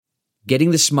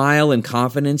Getting the smile and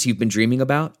confidence you've been dreaming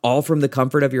about, all from the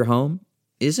comfort of your home,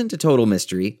 isn't a total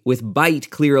mystery with Byte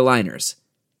clear aligners.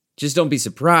 Just don't be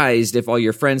surprised if all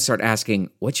your friends start asking,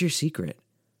 "What's your secret?"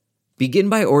 Begin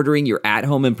by ordering your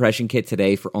at-home impression kit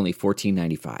today for only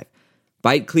 $14.95.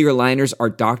 Byte clear aligners are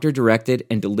doctor-directed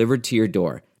and delivered to your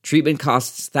door. Treatment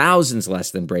costs thousands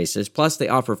less than braces, plus they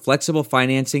offer flexible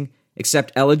financing,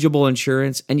 accept eligible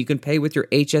insurance, and you can pay with your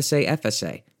HSA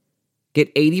FSA. Get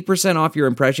 80% off your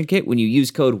impression kit when you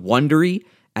use code WONDERY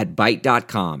at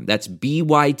Byte.com. That's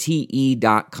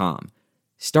BYTE.com.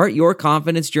 Start your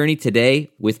confidence journey today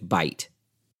with Byte.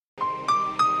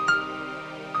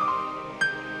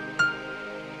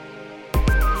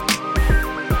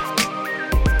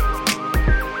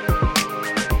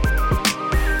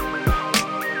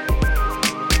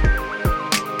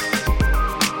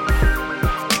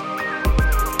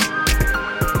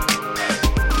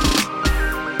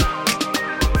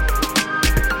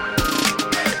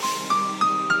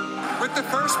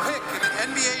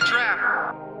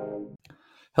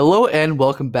 Hello and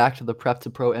welcome back to the Prep to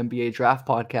Pro NBA Draft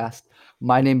Podcast.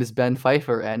 My name is Ben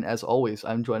Pfeiffer, and as always,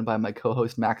 I'm joined by my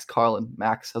co-host Max Carlin.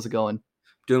 Max, how's it going?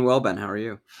 Doing well, Ben. How are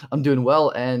you? I'm doing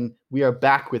well, and we are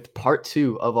back with part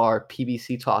 2 of our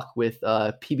PBC talk with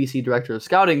PBC Director of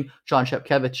Scouting, John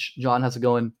Shepkevich. John, how's it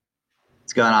going?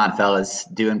 What's going on, fellas?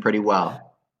 Doing pretty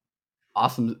well.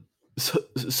 Awesome.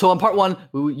 So on part 1,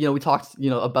 we talked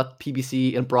about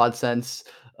PBC in a broad sense.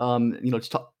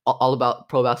 Just all about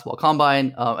Pro Basketball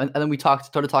Combine, and then we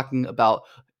started talking about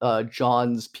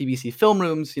John's PBC film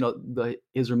rooms,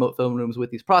 his remote film rooms with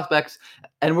these prospects,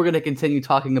 and we're going to continue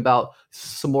talking about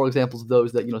some more examples of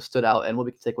those that stood out and what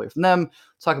we can take away from them.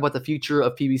 Talk about the future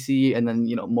of PBC, and then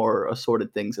more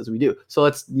assorted things as we do. So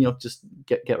let's just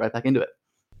get right back into it.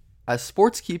 As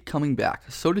sports keep coming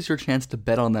back, so does your chance to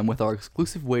bet on them with our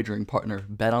exclusive wagering partner,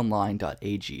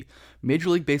 BetOnline.ag. Major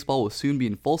League Baseball will soon be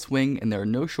in full swing, and there are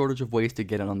no shortage of ways to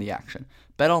get in on the action.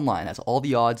 BetOnline has all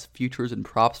the odds, futures, and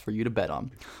props for you to bet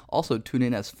on. Also, tune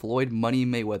in as Floyd Money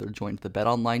Mayweather joins the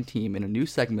BetOnline team in a new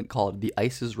segment called The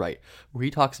Ice is Right, where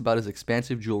he talks about his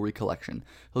expansive jewelry collection.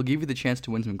 He'll give you the chance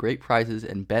to win some great prizes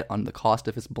and bet on the cost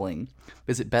of his bling.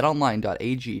 Visit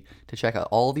BetOnline.ag to check out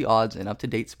all the odds and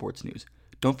up-to-date sports news.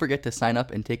 Don't forget to sign up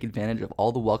and take advantage of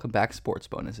all the welcome back sports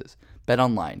bonuses.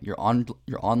 BetOnline, your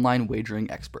online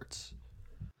wagering experts.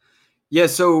 Yeah,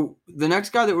 so the next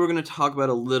guy that we're going to talk about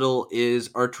a little is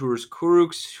Arturas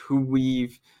Kurucs, who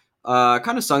we've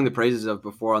kind of sung the praises of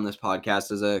before on this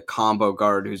podcast as a combo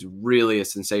guard who's really a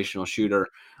sensational shooter.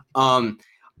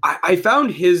 I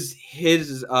found his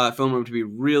film room to be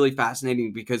really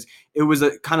fascinating because it was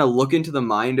a kind of look into the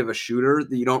mind of a shooter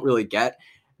that you don't really get.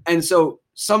 And so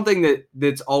something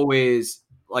that's always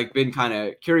been kind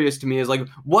of curious to me is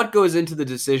what goes into the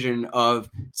decision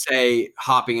of, say,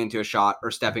 hopping into a shot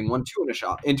or stepping 1-2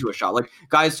 into a shot.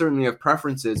 Guys certainly have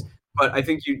preferences, but I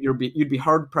think you'd be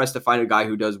hard pressed to find a guy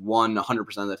who does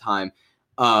 100% of the time.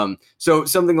 So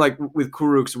something like with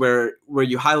Kurucs where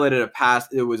you highlighted a pass,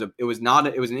 it was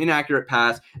an inaccurate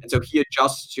pass, and so he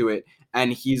adjusts to it,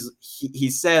 and he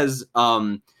says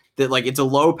that it's a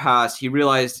low pass. He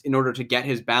realized in order to get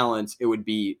his balance, it would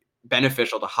be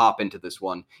beneficial to hop into this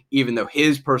one, even though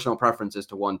his personal preference is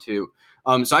to 1-2.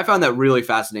 So I found that really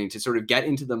fascinating to sort of get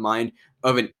into the mind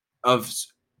of a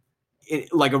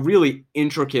really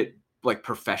intricate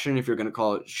profession, if you're going to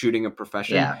call it shooting a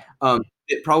profession. Yeah.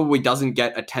 It probably doesn't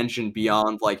get attention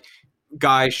beyond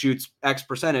guy shoots X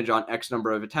percentage on X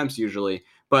number of attempts usually,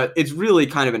 but it's really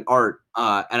kind of an art.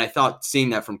 And I thought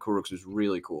seeing that from Kurucs was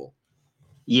really cool.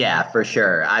 Yeah, for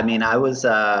sure. I mean, I was,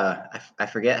 I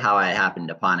forget how I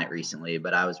happened upon it recently,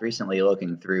 but I was recently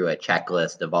looking through a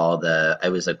checklist of it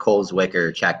was a Cole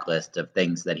Zwicker checklist of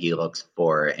things that he looks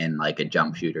for in a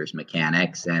jump shooter's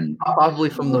mechanics. And probably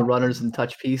from the runners and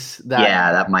touch piece.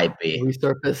 That might be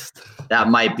resurfaced. That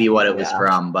might be what it was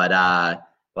from. But I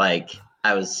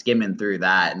was skimming through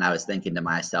that and I was thinking to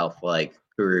myself,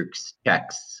 Kurucs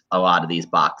checks a lot of these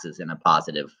boxes in a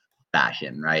positive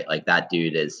fashion, right? That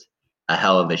dude is a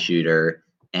hell of a shooter,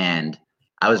 and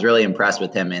I was really impressed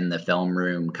with him in the film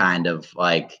room. Kind of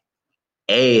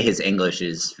his English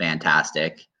is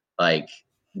fantastic. That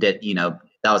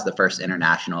was the first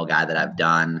international guy that I've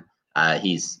done.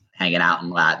 He's hanging out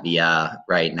in Latvia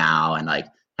right now, and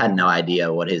had no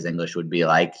idea what his English would be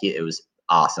like. It was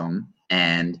awesome,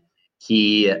 and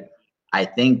he, I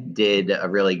think, did a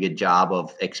really good job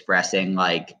of expressing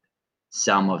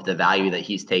some of the value that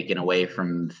he's taken away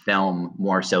from film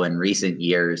more so in recent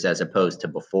years as opposed to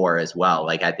before as well.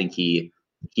 I think he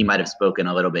might have spoken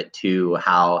a little bit to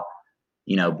how,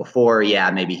 before,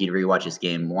 maybe he'd rewatch his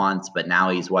game once, but now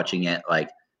he's watching it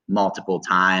multiple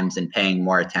times and paying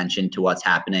more attention to what's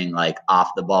happening like off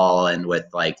the ball and with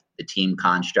like the team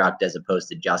construct as opposed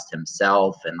to just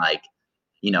himself. And like,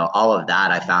 all of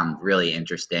that I found really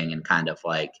interesting and kind of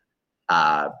like,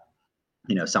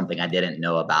 something I didn't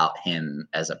know about him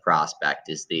as a prospect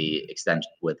is the extent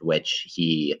with which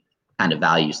he kind of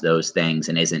values those things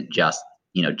and isn't just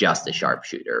a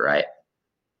sharpshooter, right?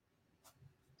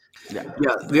 Yeah.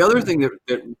 The other thing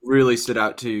that really stood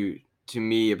out to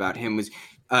me about him was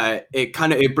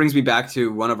it brings me back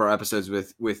to one of our episodes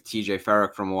with TJ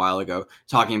Farrick from a while ago,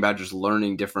 talking about just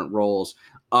learning different roles.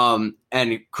 And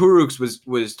Kurucs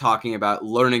was talking about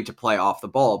learning to play off the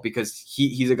ball because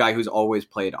he's a guy who's always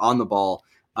played on the ball.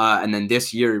 And then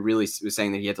this year he really was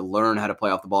saying that he had to learn how to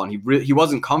play off the ball, and he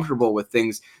wasn't comfortable with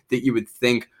things that you would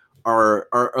think are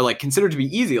like considered to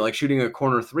be easy, like shooting a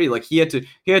corner three. Like he had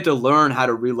to learn how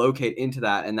to relocate into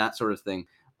that and that sort of thing.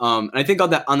 And I think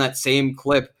on that same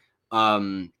clip,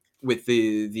 with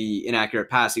the inaccurate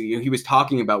pass, he was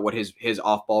talking about what his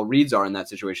off ball reads are in that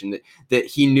situation. That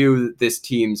he knew that this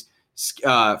team's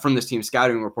from this team's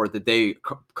scouting report that they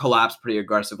collapsed pretty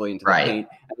aggressively into the paint.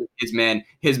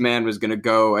 His man was going to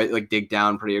go like dig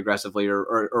down pretty aggressively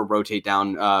or rotate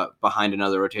down behind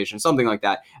another rotation, something like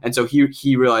that. And so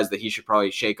he realized that he should probably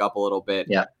shake up a little bit,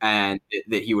 and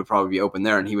that he would probably be open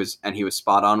there. And he was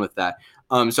spot on with that.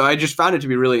 So I just found it to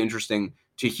be really interesting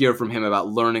to hear from him about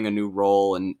learning a new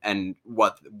role and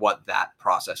what that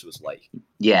process was like.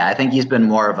 Yeah, I think he's been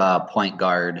more of a point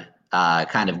guard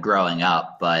kind of growing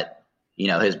up, but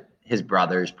his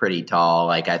brother's pretty tall.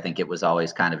 Like I think it was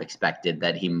always kind of expected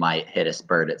that he might hit a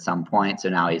spurt at some point. So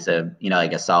now he's a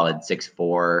solid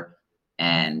 6'4"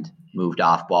 and moved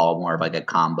off ball, more of like a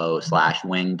combo /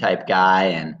 wing type guy.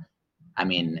 And I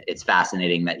mean, it's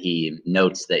fascinating that he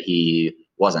notes that he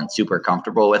wasn't super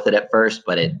comfortable with it at first,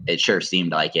 but it sure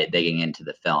seemed like it digging into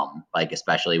the film, like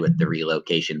especially with the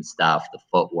relocation stuff, the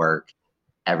footwork,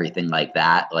 everything like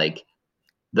that. Like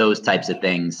those types of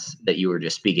things that you were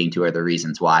just speaking to are the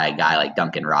reasons why a guy like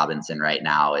Duncan Robinson right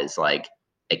now is like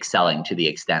excelling to the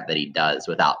extent that he does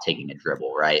without taking a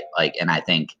dribble, right? Like, and I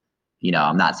think,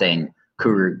 I'm not saying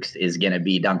Kurucs is going to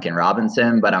be Duncan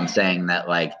Robinson, but I'm saying that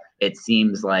like, it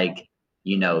seems like,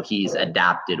 he's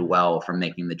adapted well from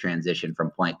making the transition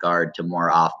from point guard to more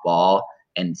off ball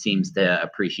and seems to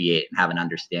appreciate and have an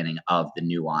understanding of the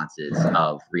nuances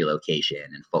of relocation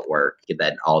and footwork,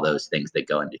 that all those things that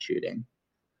go into shooting.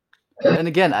 And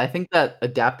again, I think that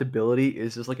adaptability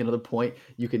is just like another point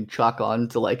you can chalk on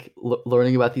to like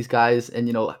learning about these guys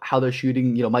and how their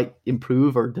shooting might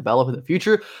improve or develop in the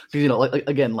future. Because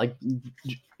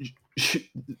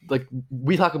like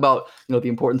we talk about the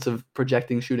importance of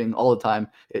projecting shooting all the time.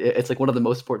 It's like one of the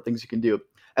most important things you can do.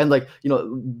 And like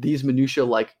these minutia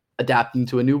like adapting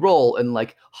to a new role and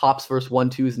like hops versus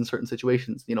 1-2s in certain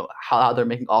situations, how they're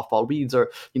making off ball reads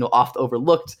or oft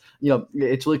overlooked.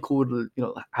 It's really cool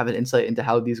to have an insight into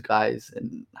how these guys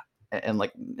and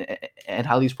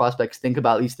how these prospects think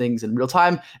about these things in real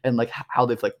time and like how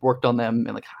they've like worked on them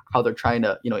and like how they're trying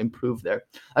to improve there.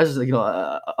 That's just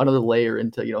another layer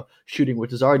into shooting,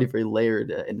 which is already very layered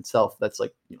in itself. That's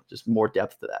like just more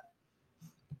depth to that.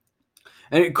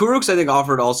 And Kurucs, I think,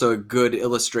 offered also a good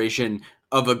illustration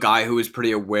of a guy who was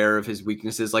pretty aware of his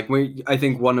weaknesses. Like I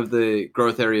think one of the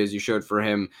growth areas you showed for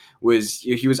him was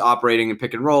he was operating in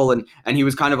pick and roll, and he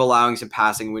was kind of allowing some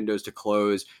passing windows to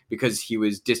close because he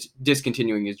was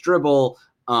discontinuing his dribble,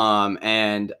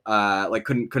 and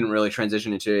couldn't really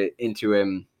transition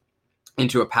into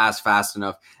a pass fast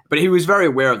enough. But he was very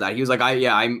aware of that. He was like,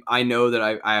 I know that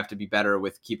I have to be better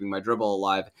with keeping my dribble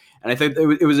alive. And I think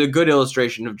it was a good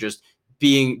illustration of just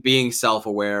being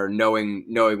self-aware, knowing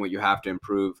what you have to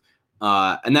improve.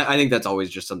 And that, I think that's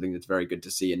always just something that's very good to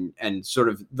see and sort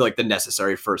of like the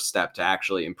necessary first step to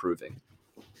actually improving.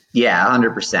 Yeah,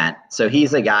 100%. So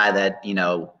he's a guy that,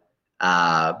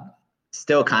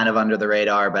 still kind of under the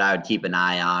radar, but I would keep an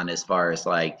eye on as far as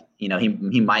like,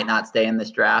 he might not stay in this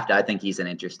draft. I think he's an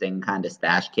interesting kind of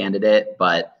stash candidate,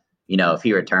 but, if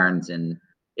he returns and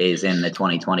is in the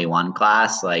 2021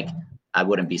 class, like I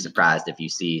wouldn't be surprised if you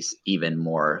see even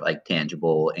more like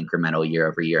tangible incremental year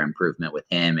over year improvement with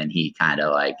him. And he kind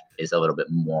of like is a little bit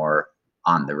more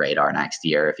on the radar next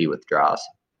year if he withdraws.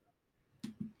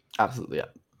 Absolutely. Yeah.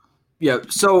 Yeah.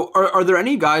 So are there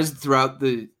any guys throughout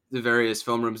the various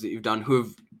film rooms that you've done who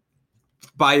have,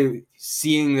 by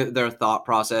seeing their thought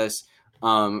process,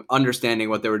 understanding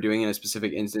what they were doing in a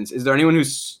specific instance, is there anyone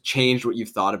who's changed what you've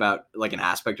thought about like an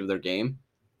aspect of their game?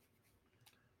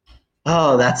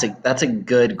 Oh, that's a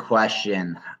good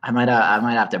question. I might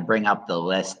have to bring up the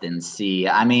list and see.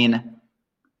 I mean,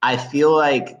 I feel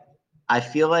like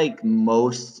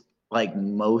most like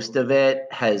most of it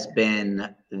has kind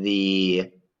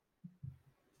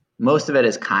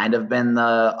of been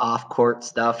the off-court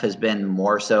stuff, has been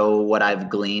more so what I've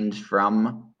gleaned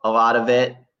from a lot of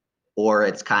it, or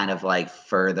it's kind of like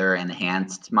further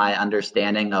enhanced my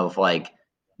understanding of like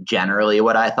generally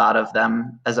what I thought of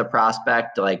them as a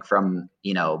prospect, like from,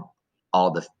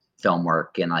 all the film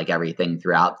work and like everything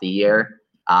throughout the year.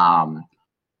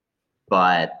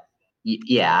 But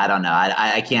yeah, I don't know.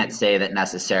 I can't say that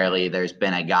necessarily there's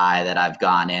been a guy that I've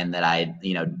gone in that I,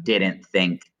 didn't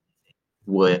think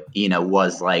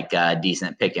was like a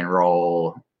decent pick and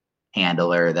roll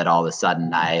handler that all of a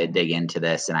sudden I dig into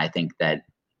this and I think that,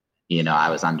 I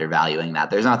was undervaluing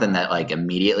that. There's nothing that like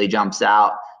immediately jumps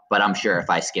out, but I'm sure if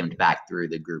I skimmed back through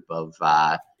the group of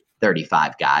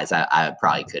 35 guys, I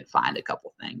probably could find a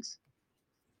couple things.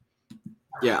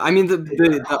 Yeah, I mean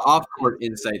the off-court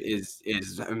insight is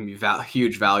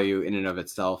huge value in and of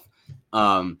itself,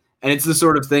 and it's the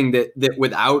sort of thing that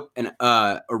without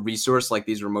a resource like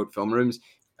these remote film rooms,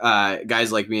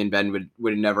 guys like me and Ben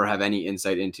would never have any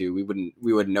insight into. We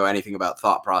wouldn't know anything about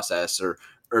thought process or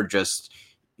just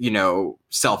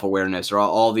self-awareness or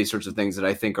all these sorts of things that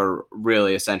I think are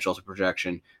really essential to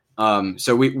projection.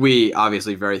 So we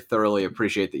obviously very thoroughly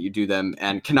appreciate that you do them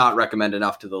and cannot recommend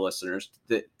enough to the listeners.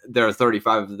 That there are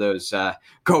 35 of those.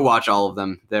 Go watch all of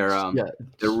them. They're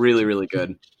really, really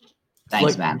good.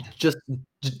 Thanks, man. Just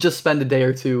spend a day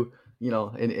or two,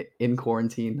 in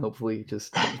quarantine, hopefully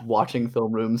just watching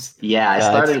film rooms. Yeah,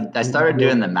 I started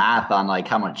doing the math on like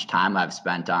how much time I've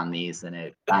spent on these, and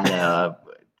it kind of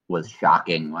was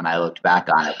shocking when I looked back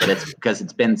on it, but it's because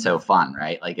it's been so fun,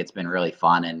 right? Like it's been really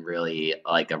fun and really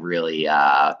like a really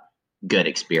good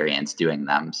experience doing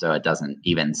them. So it doesn't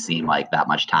even seem like that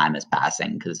much time is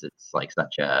passing because it's like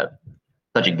such a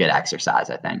good exercise,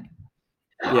 I think.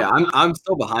 Yeah, I'm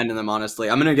still behind in them, honestly.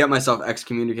 I'm gonna get myself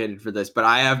excommunicated for this, but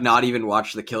I have not even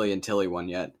watched the Killian Tilly one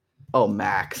yet. Oh,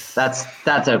 Max. That's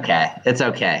okay. It's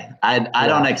okay. I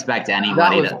don't expect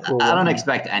anybody I don't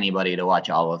expect anybody to watch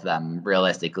all of them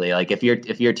realistically. Like if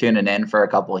you're tuning in for a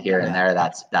couple here and there,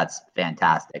 that's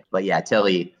fantastic. But yeah,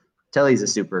 Tilly's a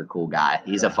super cool guy.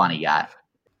 He's a funny guy.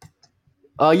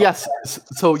 Yes.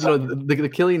 So, the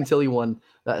Killian Tilly one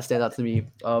that stands out to me,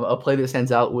 a play that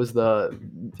stands out was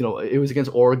it was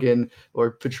against Oregon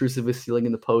where Petrusev was stealing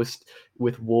in the post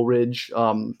with Woolridge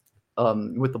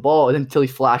with the ball, and then Tilly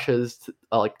flashes to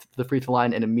the free throw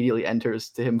line and immediately enters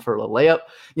to him for a layup.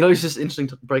 It's just interesting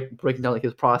to breaking down like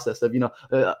his process of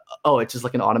it's just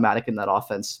like an automatic in that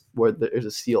offense where there's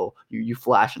a steal, you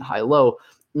flash and high low.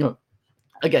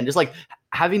 Again, just like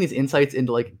having these insights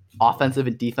into like offensive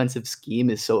and defensive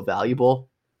scheme is so valuable,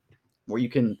 where you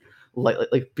can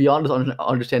like beyond just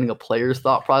understanding a player's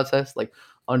thought process, like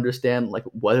understand like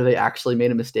whether they actually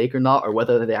made a mistake or not, or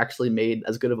whether they actually made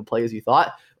as good of a play as you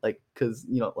thought. Like, because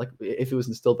like if it was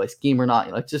instilled by scheme or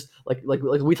not. Just like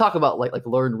we talk about like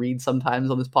learn read sometimes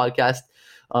on this podcast,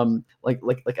 like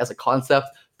as a concept.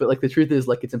 But like the truth is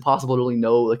like it's impossible to really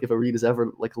know like if a read is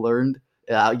ever like learned,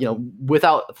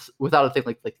 without a thing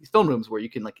like these film rooms where you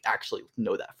can like actually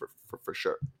know that for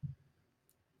sure.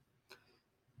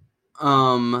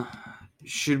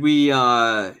 Should we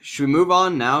move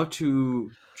on now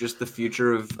to just the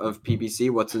future of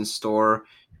PBC? What's in store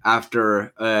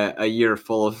after a year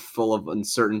full of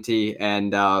uncertainty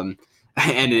and an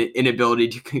inability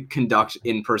to conduct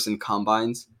in-person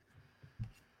combines?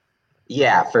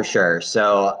 Yeah, for sure.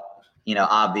 So,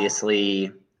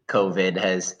 obviously COVID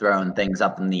has thrown things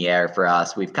up in the air for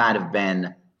us. We've kind of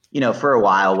been, for a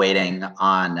while waiting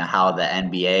on how the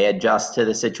NBA adjusts to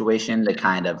the situation to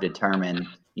kind of determine,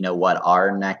 what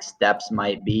our next steps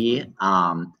might be.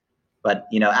 But,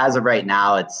 as of right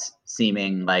now, it's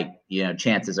seeming like,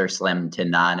 chances are slim to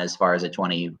none as far as a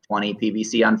 2020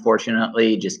 PBC,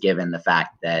 unfortunately, just given the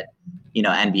fact that,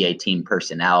 NBA team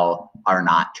personnel are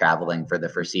not traveling for the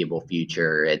foreseeable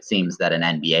future. It seems that an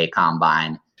NBA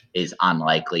combine is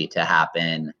unlikely to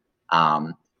happen.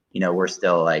 We're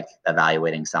still like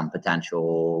evaluating some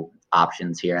potential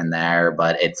options here and there,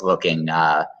 but it's looking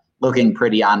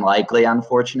pretty unlikely,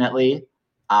 unfortunately.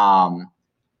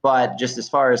 But just as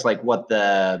far as like what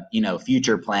the,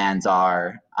 future plans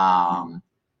are,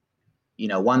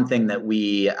 one thing that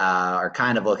we are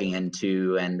kind of looking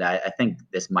into, and I think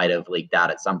this might have leaked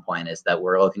out at some point, is that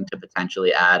we're looking to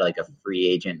potentially add like a free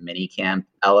agent mini camp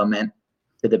element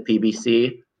to the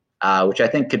PBC, which I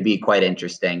think could be quite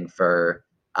interesting for,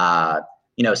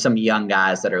 some young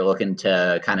guys that are looking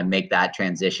to kind of make that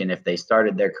transition if they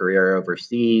started their career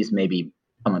overseas, maybe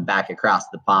coming back across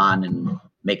the pond and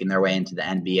making their way into the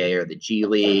NBA or the G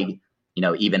League,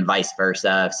 even vice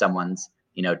versa. If someone's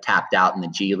tapped out in the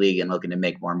G League and looking to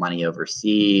make more money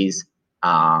overseas.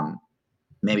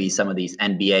 Maybe some of these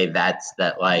NBA vets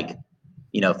that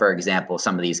for example,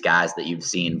 some of these guys that you've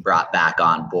seen brought back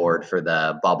on board for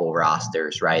the bubble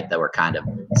rosters, right, that were kind of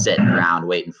sitting around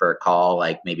waiting for a call,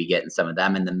 like maybe getting some of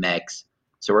them in the mix.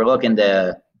 So we're looking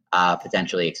to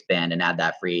potentially expand and add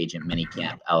that free agent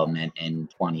minicamp element in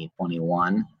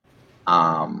 2021.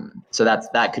 So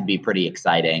that could be pretty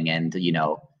exciting. And,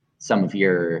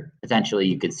 potentially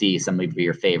you could see some of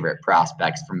your favorite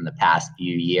prospects from the past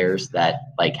few years that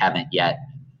haven't yet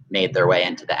made their way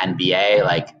into the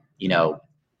NBA,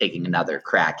 taking another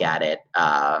crack at it,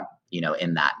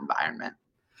 in that environment.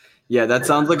 Yeah, that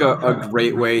sounds like a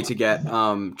great way to get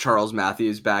Charles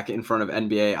Matthews back in front of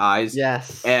NBA eyes.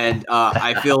 Yes. And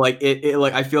I feel like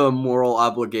I feel a moral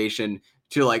obligation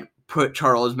to put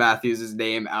Charles Matthews'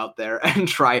 name out there and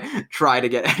try to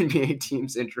get NBA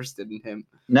teams interested in him.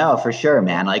 No, for sure,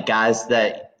 man. Guys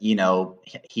that,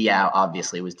 he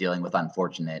obviously was dealing with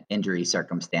unfortunate injury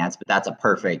circumstance, but that's a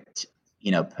perfect,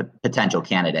 potential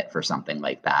candidate for something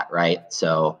like that, right?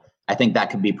 So I think that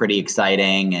could be pretty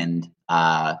exciting and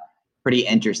pretty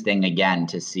interesting, again,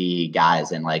 to see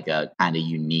guys in a kind of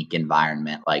unique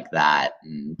environment like that.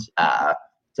 And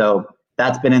so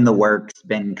that's been in the works,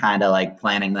 been kind of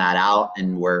planning that out.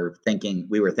 And we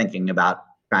were thinking about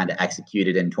trying to execute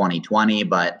it in 2020,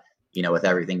 but, with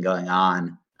everything going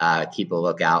on, keep a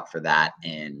lookout for that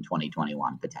in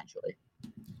 2021, potentially.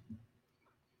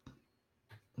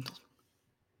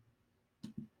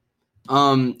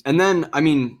 And then,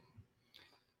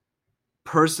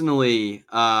 personally,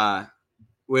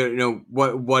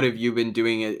 what have you been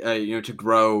doing, to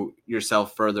grow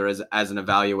yourself further as an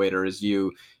evaluator as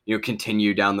you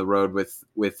continue down the road with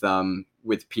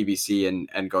PBC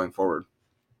and going forward?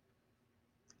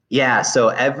 Yeah.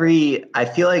 So I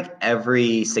feel like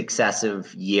every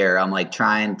successive year, I'm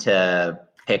trying to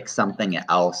pick something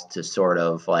else to sort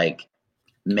of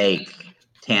make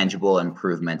tangible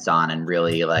improvements on and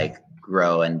really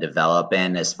grow and develop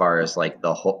in, as far as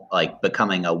the whole,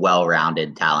 becoming a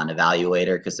well-rounded talent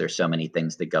evaluator, because there's so many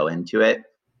things that go into it.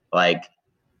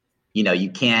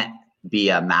 You can't be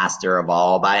a master of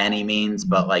all by any means,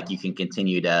 but you can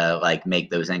continue to make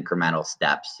those incremental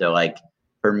steps. So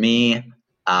for me,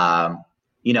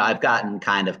 I've gotten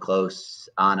kind of close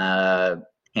on a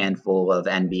handful of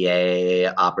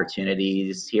NBA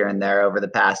opportunities here and there over the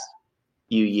past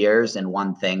few years. And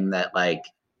one thing that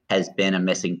has been a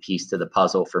missing piece to the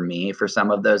puzzle for me for some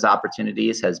of those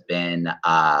opportunities has been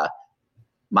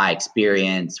my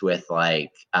experience with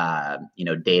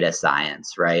data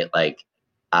science, right?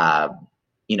 A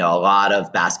lot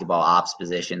of basketball ops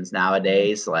positions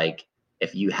nowadays,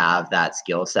 if you have that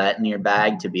skill set in your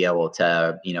bag to be able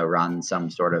to, run some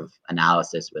sort of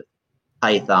analysis with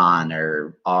Python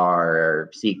or R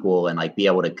or SQL and be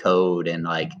able to code and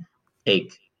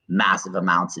take massive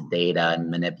amounts of data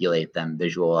and manipulate them,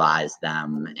 visualize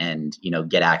them, and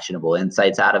get actionable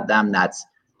insights out of them. That's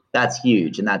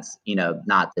huge. And that's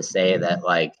not to say that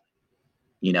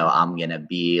I'm gonna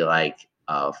be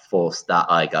a full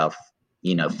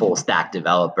stack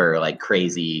developer,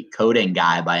 crazy coding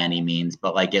guy by any means,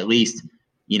 but at least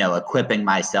equipping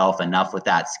myself enough with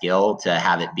that skill to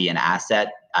have it be an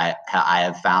asset. I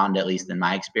have found, at least in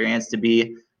my experience, to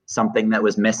be something that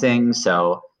was missing.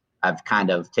 So I've kind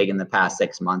of taken the past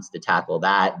 6 months to tackle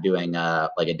that, doing a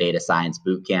data science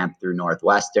boot camp through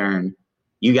Northwestern.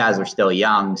 You guys are still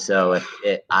young, so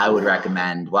I would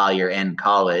recommend, while you're in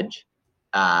college,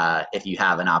 if you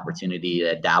have an opportunity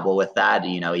to dabble with that,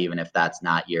 even if that's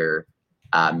not your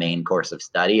main course of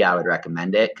study, I would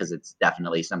recommend it, because it's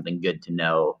definitely something good to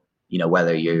know,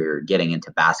 whether you're getting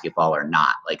into basketball or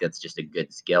not. It's just a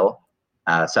good skill.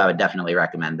 So I would definitely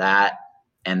recommend that.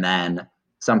 And then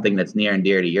something that's near and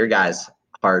dear to your guys'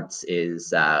 hearts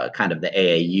is kind of the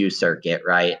AAU circuit,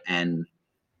 right? And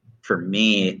for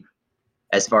me,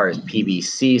 as far as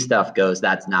PBC stuff goes,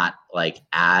 that's not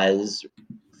as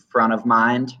front of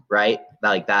mind, right?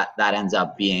 That ends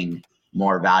up being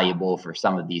more valuable for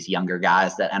some of these younger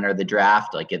guys that enter the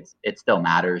draft. It still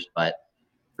matters, but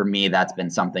for me, that's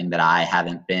been something that I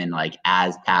haven't been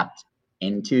as tapped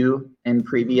into in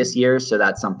previous years. So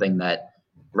that's something that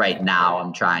right now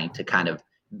I'm trying to kind of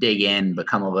dig in,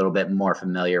 become a little bit more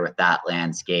familiar with that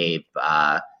landscape,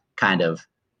 kind of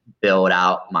build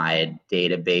out my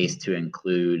database to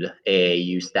include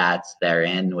AAU stats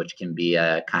therein, which can be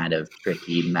a kind of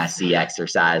tricky, messy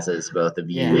exercise, as both of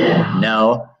you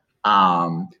know.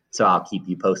 So I'll keep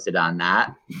you posted on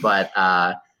that. But,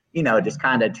 just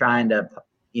kind of trying to,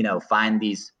 find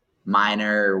these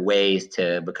minor ways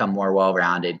to become more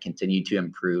well-rounded, continue to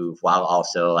improve, while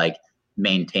also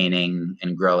maintaining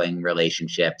and growing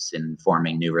relationships and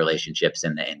forming new relationships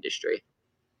in the industry.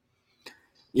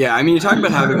 Yeah, I mean, you're talking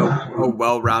about having a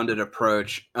well-rounded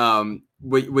approach.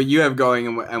 What you have going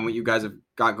and what you guys have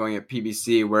got going at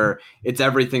PBC, where it's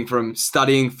everything from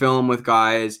studying film with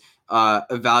guys,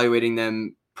 evaluating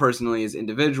them personally as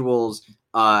individuals,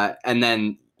 and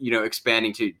then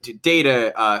expanding to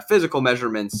data, physical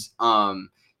measurements. And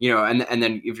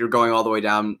then if you're going all the way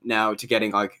down now to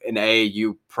getting like an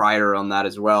AAU prior on that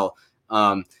as well.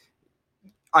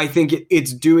 I think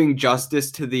it's doing justice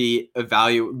to the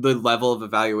level of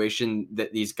evaluation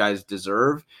that these guys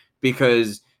deserve,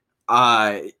 because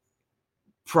you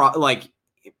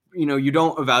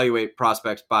don't evaluate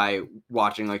prospects by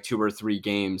watching like 2 or 3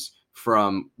 games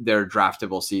from their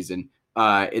draftable season.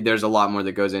 There's a lot more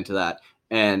that goes into that.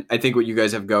 And I think what you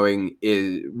guys have going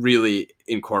is really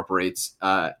incorporates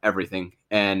everything,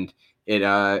 and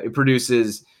it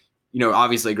produces,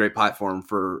 obviously a great platform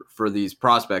for these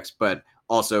prospects, but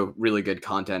also really good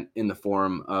content in the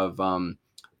form of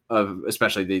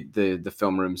especially the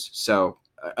film rooms. So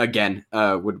again,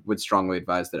 would strongly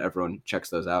advise that everyone checks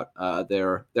those out.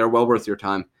 They're well worth your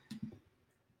time.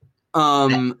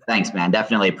 Thanks, man.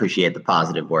 Definitely appreciate the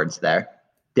positive words there.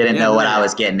 Didn't know what I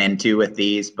was getting into with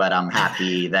these, but I'm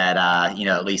happy that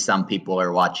at least some people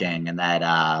are watching and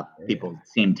that people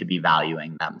seem to be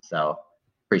valuing them. So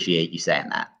appreciate you saying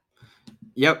that.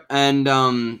 Yep, and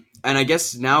I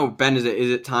guess now, Ben, is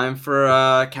it time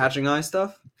for Catching Eye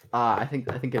stuff? I think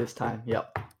it is time.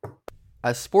 Yep.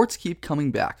 As sports keep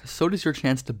coming back, so does your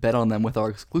chance to bet on them with our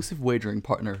exclusive wagering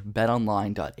partner,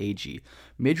 BetOnline.ag.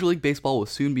 Major League Baseball will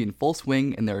soon be in full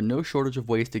swing, and there are no shortage of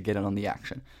ways to get in on the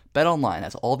action. BetOnline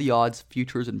has all the odds,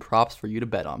 futures, and props for you to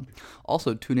bet on.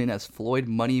 Also, tune in as Floyd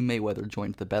Money Mayweather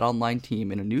joins the BetOnline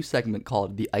team in a new segment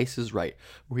called The Ice is Right,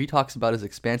 where he talks about his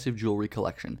expansive jewelry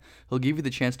collection. He'll give you the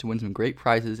chance to win some great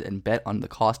prizes and bet on the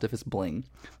cost of his bling.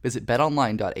 Visit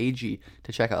BetOnline.ag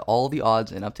to check out all the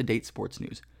odds and up-to-date sports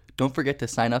news. Don't forget to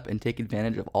sign up and take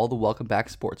advantage of all the welcome back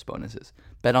sports bonuses.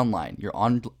 BetOnline, your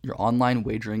online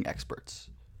wagering experts.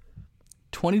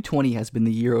 2020 has been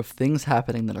the year of things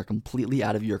happening that are completely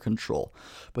out of your control.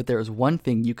 But there is one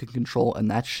thing you can control,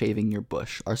 and that's shaving your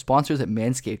bush. Our sponsors at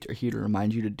Manscaped are here to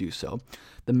remind you to do so.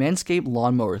 The Manscaped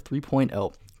Lawnmower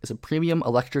 3.0 is a premium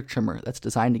electric trimmer that's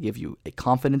designed to give you a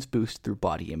confidence boost through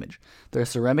body image. Their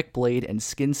ceramic blade and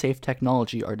skin-safe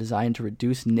technology are designed to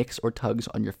reduce nicks or tugs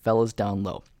on your fellas down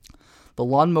low. The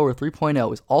Lawnmower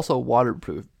 3.0 is also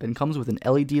waterproof and comes with an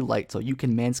LED light so you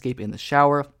can manscape in the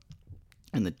shower,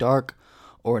 in the dark,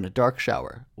 or in a dark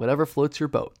shower, whatever floats your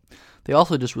boat. They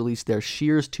also just released their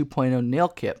Shears 2.0 nail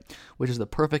kit, which is the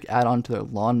perfect add-on to their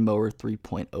Lawnmower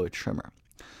 3.0 trimmer.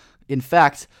 In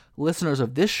fact, listeners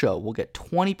of this show will get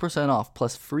 20% off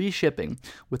plus free shipping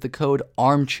with the code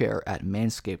ARMCHAIR at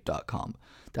manscaped.com.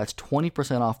 That's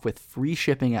 20% off with free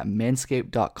shipping at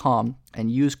manscaped.com and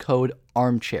use code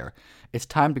ARMCHAIR. It's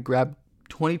time to grab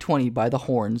 2020 by the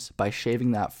horns by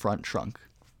shaving that front trunk.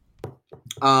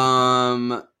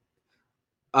 John,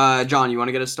 you want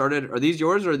to get us started? Are these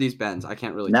yours or are these Ben's? I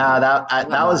can't really tell.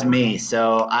 That was me.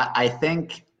 So I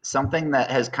think something that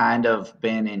has kind of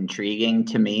been intriguing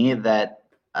to me that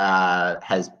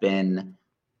has been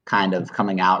kind of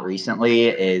coming out recently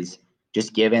is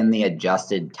just given the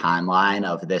adjusted timeline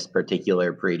of this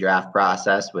particular pre-draft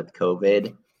process with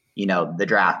COVID, the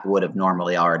draft would have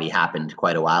normally already happened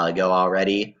quite a while ago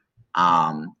already.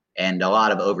 And a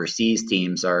lot of overseas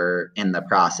teams are in the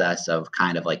process of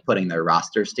kind of like putting their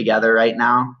rosters together right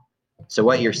now. So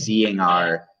what you're seeing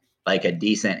are like a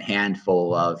decent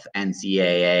handful of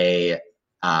NCAA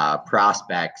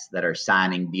prospects that are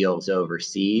signing deals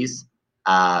overseas,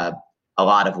 a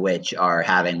lot of which are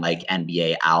having like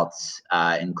NBA outs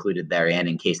included therein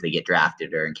in case they get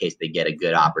drafted or in case they get a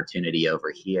good opportunity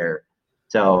over here.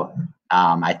 So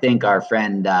I think our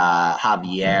friend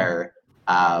Javier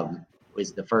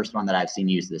was the first one that I've seen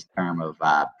use this term of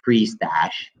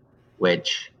pre-stash,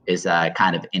 which is a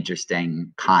kind of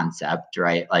interesting concept,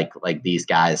 right? Like these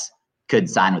guys could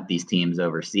sign with these teams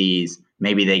overseas.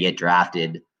 Maybe they get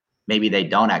drafted. Maybe they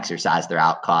don't exercise their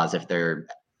out clause if they're,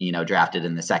 drafted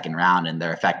in the second round and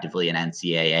they're effectively an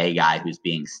NCAA guy who's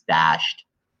being stashed,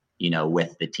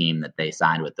 with the team that they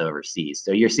signed with overseas.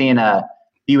 So you're seeing a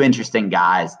few interesting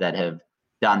guys that have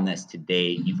done this to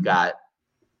date. You've got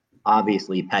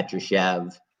obviously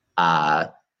Petrushev,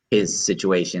 his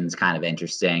situation's kind of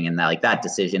interesting, and that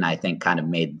decision I think kind of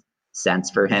made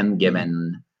sense for him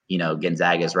given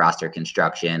Gonzaga's roster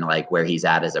construction, like where he's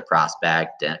at as a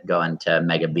prospect, and going to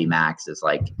Mega B Max is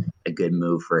like a good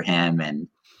move for him. And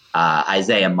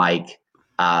Isaiah Mike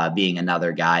being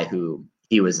another guy who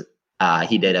he was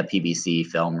he did a PBC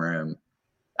film room.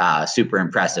 Super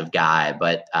impressive guy,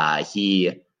 but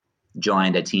he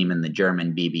joined a team in the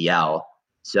German BBL.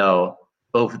 So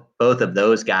both of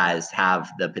those guys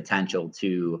have the potential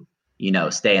to,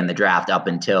 stay in the draft up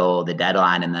until the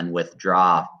deadline and then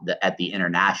withdraw at the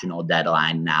international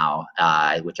deadline now,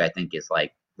 which I think is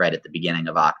like right at the beginning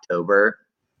of October.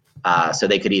 So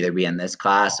they could either be in this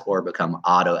class or become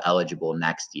auto eligible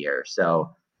next year.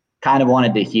 So kind of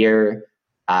wanted to hear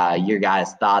your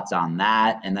guys' thoughts on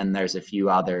that. And then there's a few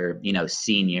other,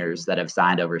 seniors that have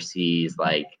signed overseas,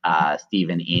 like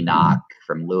Stephen Enoch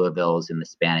from Louisville is in the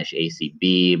Spanish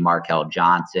ACB. Markel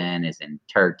Johnson is in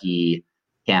Turkey.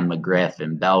 Cam McGriff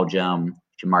in Belgium.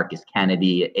 Jamarcus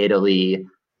Kennedy, Italy.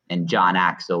 And John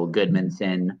Axel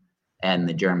Goodmanson and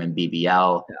the German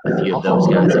BBL. A few of those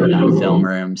guys have done film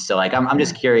rooms. So, like, I'm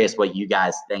just curious what you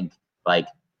guys think, like,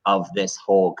 of this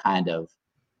whole kind of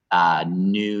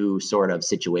new sort of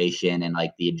situation and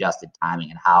like the adjusted timing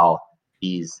and how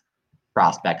these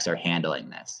prospects are handling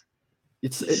this.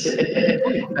 It's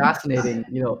really fascinating.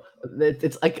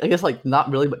 It's like, I guess, like, not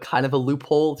really, but kind of a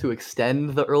loophole to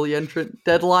extend the early entrant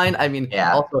deadline. I mean,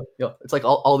 also, it's like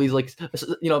all these, like,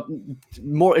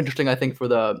 more interesting, I think, for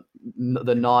the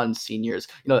non-seniors.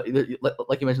 Like you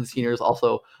mentioned, the seniors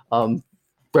also,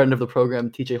 friend of the program,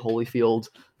 TJ Holyfield.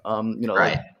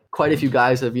 Right. Like, quite a few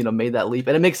guys have made that leap,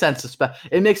 and it makes sense.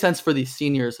 It makes sense for these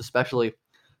seniors, especially,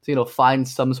 to find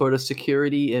some sort of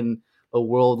security in a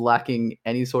world lacking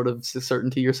any sort of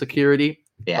certainty or security.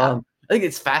 Yeah, I think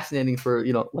it's fascinating for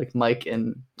like Mike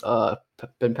and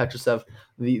Ben Petrusev,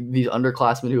 these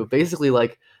underclassmen who have basically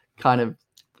like kind of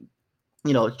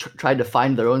tried to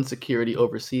find their own security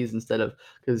overseas instead of,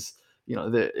 because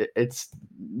it's,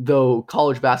 though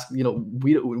college basketball,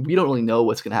 we don't really know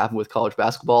what's going to happen with college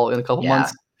basketball in a couple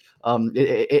months.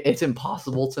 It's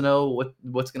impossible to know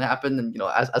what's going to happen. And,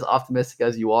 as optimistic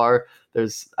as you are,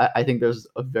 I think there's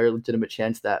a very legitimate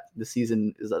chance that the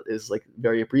season is like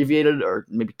very abbreviated, or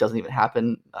maybe doesn't even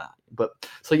happen. But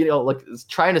so, like,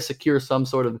 trying to secure some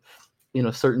sort of,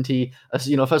 certainty,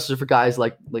 especially for guys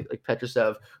like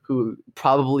Petrusev, who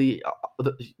probably,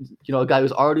 a guy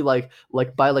who's already like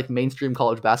by like mainstream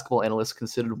college basketball analysts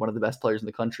considered one of the best players in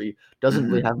the country, doesn't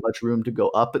really have much room to go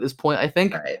up at this point, I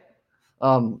think. Right.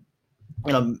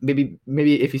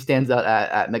 Maybe if he stands out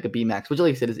at Mega BMAX, which,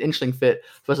 like I said, is an interesting fit,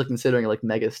 especially considering like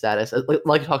Mega status, like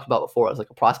I talked about before, as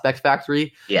like a prospect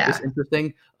factory. Yeah, it's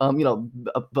interesting. A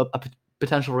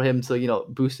potential for him to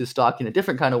boost his stock in a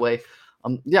different kind of way. I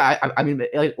mean,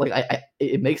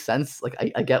 it makes sense. Like,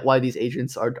 I get why these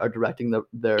agents are directing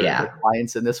their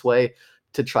clients in this way,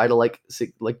 to try to like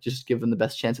just give them the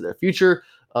best chance of their future.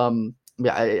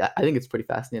 I think it's pretty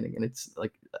fascinating, and it's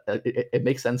like it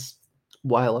makes sense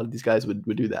why a lot of these guys would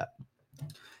do that.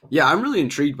 Yeah, I'm really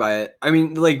intrigued by it. I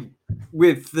mean, like,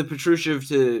 with the Petrusev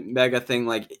to Mega thing,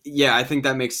 like, yeah, I think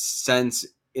that makes sense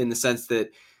in the sense that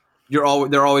there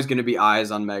are always going to be eyes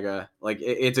on Mega. Like,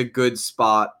 it's a good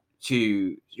spot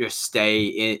to just stay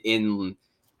in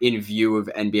view of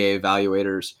NBA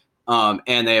evaluators.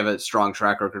 And they have a strong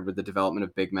track record with the development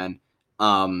of big men.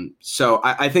 So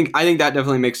I think that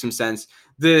definitely makes some sense.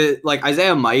 The like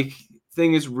Isaiah Mike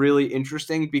thing is really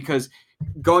interesting, because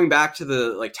going back to the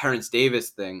like Terrence Davis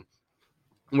thing,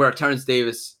 where Terrence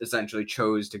Davis essentially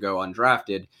chose to go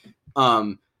undrafted,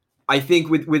 I think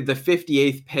with the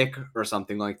 58th pick or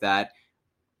something like that,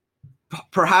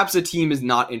 perhaps a team is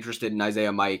not interested in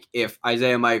Isaiah Mike if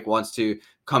Isaiah Mike wants to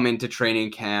come into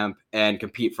training camp and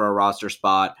compete for a roster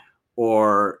spot,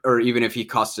 or even if he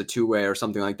costs a two-way or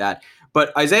something like that.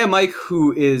 But Isaiah Mike,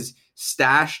 who is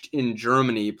stashed in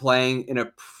Germany, playing in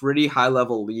a pretty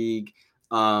high-level league,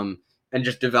 and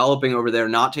just developing over there,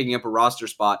 not taking up a roster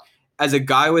spot, as a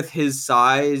guy with his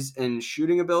size and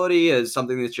shooting ability, as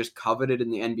something that's just coveted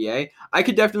in the NBA, I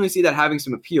could definitely see that having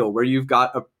some appeal, where you've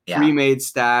got a pre-made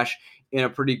stash in a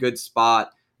pretty good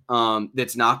spot,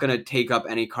 that's not going to take up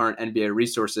any current NBA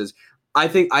resources. I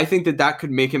think that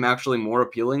could make him actually more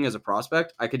appealing as a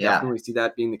prospect. I could definitely see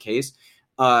that being the case.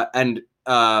 And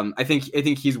I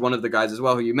think he's one of the guys as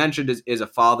well who you mentioned is a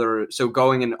father. So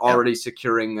going and already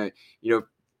securing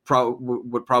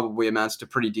what probably amounts to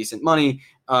pretty decent money,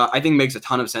 I think makes a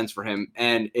ton of sense for him.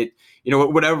 And it,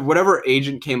 whatever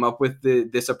agent came up with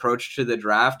this approach to the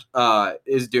draft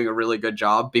is doing a really good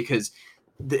job, because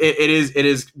it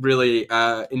is really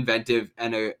inventive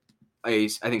and a I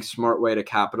think smart way to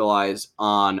capitalize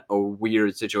on a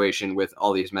weird situation with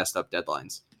all these messed up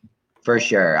deadlines. For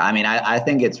sure. I mean, I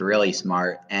think it's really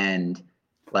smart, and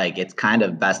like it's kind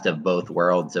of best of both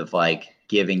worlds of like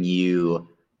giving you,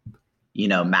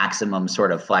 maximum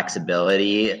sort of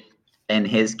flexibility in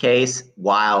his case,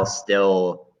 while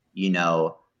still you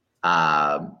know,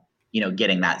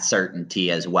 getting that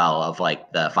certainty as well of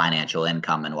like the financial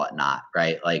income and whatnot,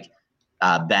 right? Like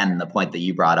Ben, the point that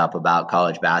you brought up about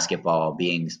college basketball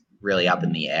being really up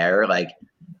in the air, like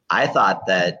I thought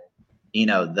that,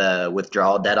 the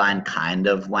withdrawal deadline kind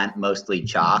of went mostly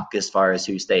chalk as far as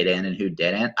who stayed in and who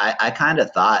didn't. I kind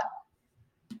of thought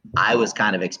I was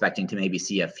kind of expecting to maybe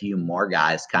see a few more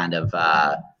guys kind of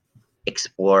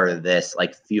explore this,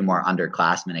 like few more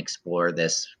underclassmen explore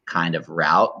this kind of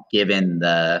route, given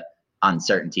the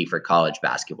uncertainty for college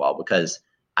basketball, because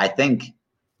I think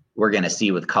we're going to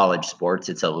see with college sports,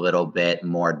 it's a little bit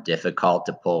more difficult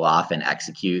to pull off and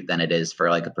execute than it is for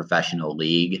like a professional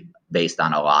league based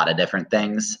on a lot of different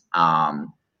things.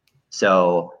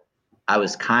 So I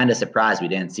was kind of surprised we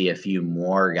didn't see a few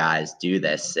more guys do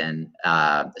this, and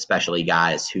especially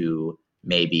guys who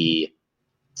maybe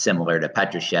similar to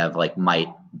Petrushev, like might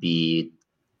be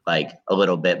like a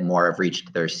little bit more have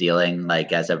reached their ceiling,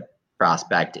 like as a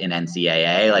prospect in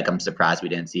NCAA. Like I'm surprised we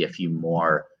didn't see a few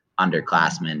more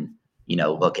underclassmen,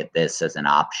 look at this as an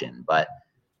option. But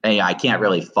I can't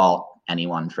really fault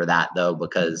anyone for that though,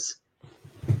 because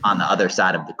on the other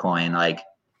side of the coin, like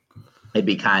it'd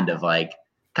be kind of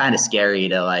scary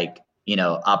to like,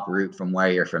 uproot from where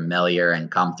you're familiar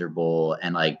and comfortable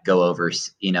and like go over,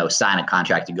 sign a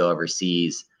contract to go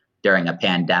overseas during a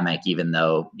pandemic, even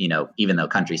though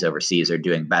countries overseas are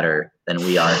doing better than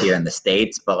we are here in the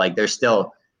States. But like, there's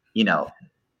still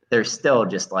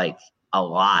just like a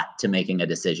lot to making a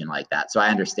decision like that. So I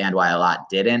understand why a lot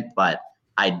didn't, but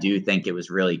I do think it was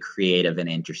really creative and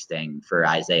interesting for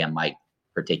Isaiah Mike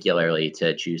particularly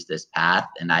to choose this path.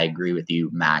 And I agree with you,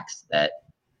 Max, that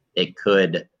it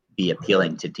could be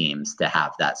appealing to teams to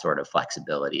have that sort of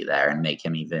flexibility there and make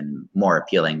him even more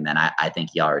appealing than I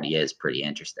think he already is. Pretty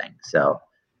interesting. So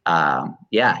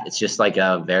it's just like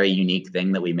a very unique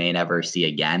thing that we may never see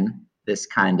again, this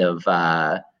kind of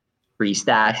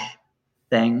pre-stash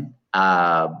thing.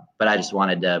 But I just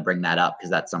wanted to bring that up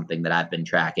because that's something that I've been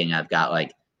tracking. I've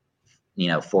got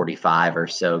 45 or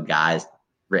so guys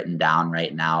written down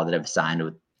right now that have signed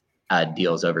with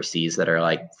deals overseas that are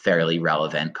like fairly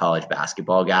relevant college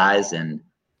basketball guys, and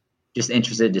just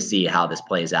interested to see how this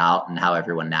plays out and how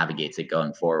everyone navigates it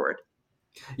going forward.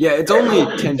 Yeah, it's only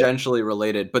tangentially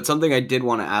related, but something I did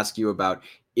want to ask you about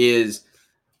is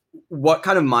what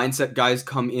kind of mindset guys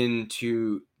come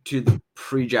into the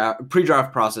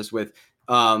pre-draft process with,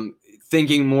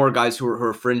 thinking more guys who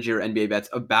are fringier NBA bets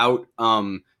about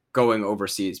going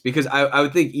overseas, because I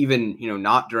would think even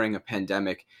not during a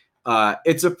pandemic,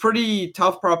 it's a pretty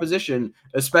tough proposition,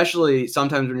 especially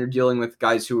sometimes when you're dealing with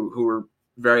guys who are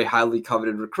very highly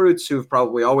coveted recruits who have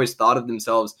probably always thought of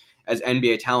themselves as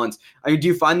NBA talents. I mean, do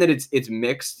you find that it's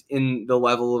mixed in the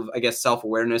level of, I guess,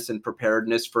 self-awareness and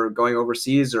preparedness for going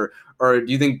overseas, or do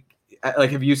you think,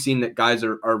 like, have you seen that guys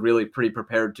are really pretty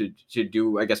prepared to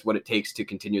do, I guess, what it takes to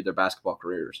continue their basketball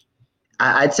careers?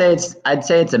 I'd say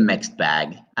it's a mixed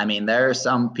bag. I mean, there are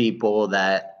some people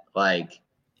that like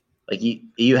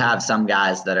you have some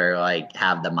guys that are like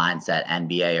have the mindset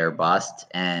NBA or bust,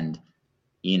 and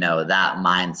that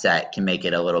mindset can make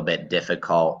it a little bit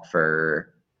difficult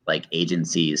for like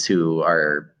agencies who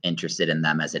are interested in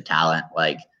them as a talent.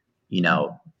 Like, you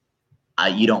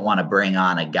don't want to bring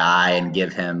on a guy and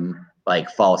give him like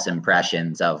false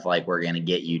impressions of like, we're going to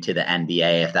get you to the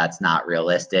NBA if that's not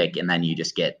realistic. And then you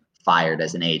just get fired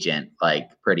as an agent like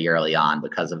pretty early on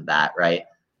because of that. Right.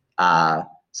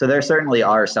 So there certainly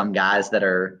are some guys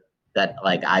that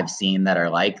like I've seen that are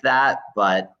like that,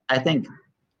 but I think,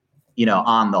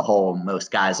 on the whole,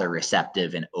 most guys are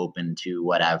receptive and open to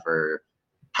whatever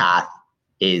path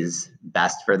is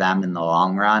best for them in the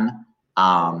long run.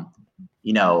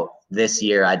 This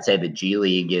year, I'd say the G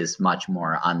League is much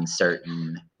more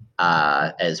uncertain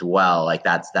as well. Like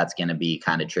that's going to be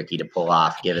kind of tricky to pull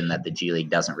off, given that the G League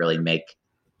doesn't really make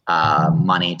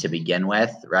money to begin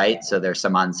with, right? So there's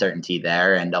some uncertainty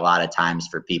there, and a lot of times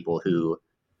for people who,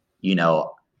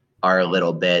 are a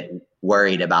little bit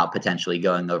worried about potentially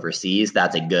going overseas,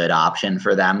 that's a good option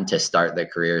for them to start their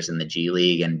careers in the G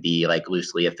League and be like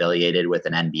loosely affiliated with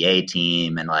an NBA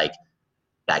team, and like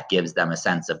that gives them a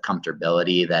sense of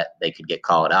comfortability that they could get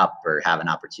called up or have an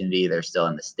opportunity. They're still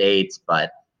in the States,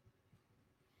 but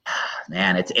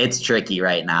man, it's tricky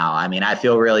right now. I mean, I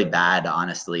feel really bad,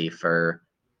 honestly, for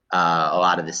a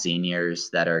lot of the seniors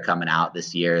that are coming out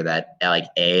this year that like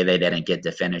A, they didn't get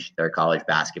to finish their college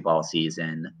basketball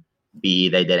season. B,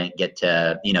 they didn't get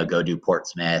to, go do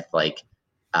Portsmouth, like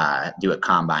do a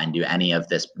combine, do any of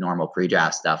this normal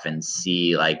pre-draft stuff. And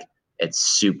C, like it's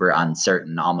super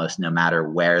uncertain almost no matter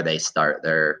where they start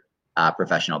their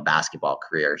professional basketball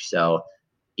career. So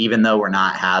even though we're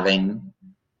not having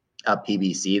a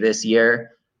PBC this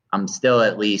year, I'm still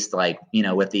at least like,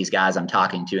 with these guys I'm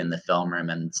talking to in the film room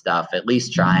and stuff, at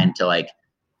least trying to like,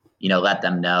 let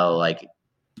them know like,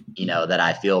 that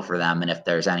I feel for them. And if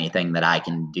there's anything that I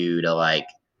can do to like,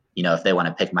 if they want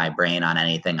to pick my brain on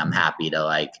anything, I'm happy to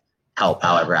like help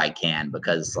however I can,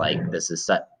 because like this is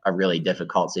a really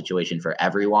difficult situation for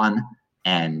everyone,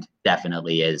 and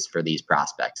definitely is for these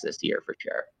prospects this year for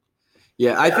sure.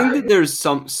 Yeah, I think that there's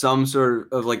some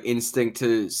sort of like instinct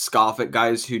to scoff at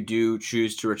guys who do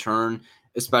choose to return,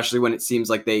 especially when it seems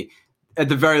like they, at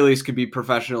the very least, could be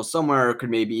professional somewhere or could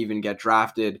maybe even get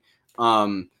drafted.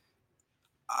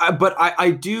 But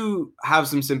I do have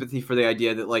some sympathy for the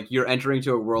idea that like you're entering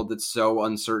to a world that's so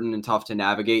uncertain and tough to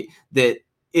navigate that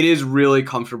it is really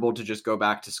comfortable to just go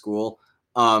back to school.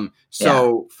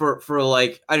 For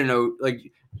like, I don't know, like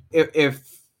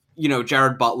if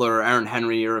Jared Butler or Aaron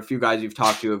Henry or a few guys you've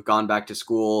talked to have gone back to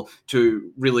school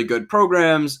to really good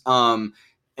programs. And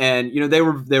they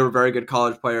were very good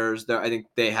college players. I think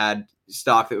they had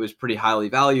stock that was pretty highly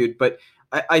valued. But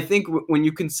I think when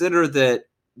you consider that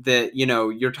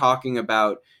you're talking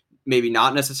about maybe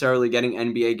not necessarily getting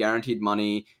NBA guaranteed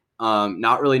money,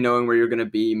 not really knowing where you're going to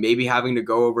be, maybe having to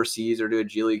go overseas or to a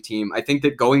G League team. I think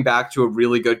that going back to a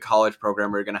really good college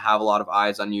program where you're going to have a lot of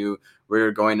eyes on you, where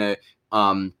you're going to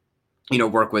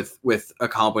work with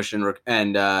accomplished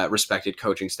and respected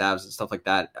coaching staffs and stuff like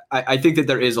that. I think that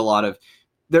there is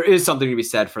something to be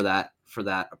said for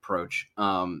that approach.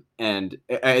 And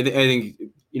I think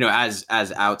as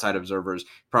outside observers,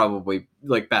 probably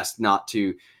like best not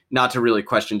to really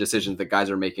question decisions that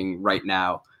guys are making right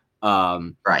now.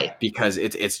 Right. Because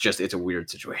it's a weird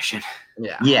situation.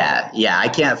 Yeah. I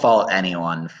can't fault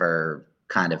anyone for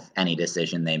kind of any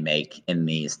decision they make in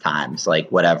these times, like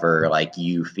whatever like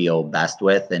you feel best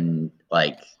with, and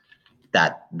like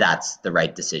that's the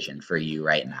right decision for you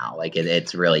right now. Like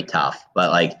it's really tough,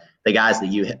 but like the guys that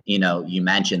you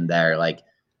mentioned there, like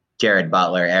Jared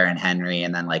Butler, Aaron Henry,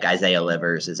 and then like Isaiah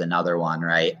Livers is another one,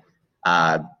 right?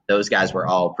 Those guys were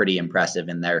all pretty impressive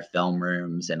in their film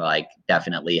rooms and like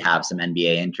definitely have some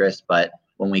NBA interest. But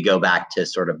when we go back to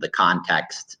sort of the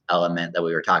context element that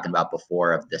we were talking about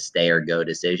before of the stay or go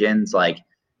decisions, like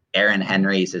Aaron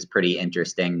Henry's is pretty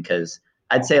interesting because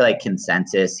I'd say like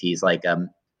consensus, he's like kind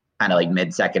of like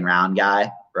mid-second round guy,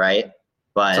 right?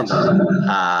 But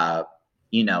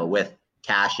with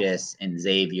Cassius and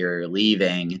Xavier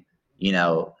leaving,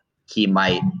 he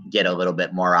might get a little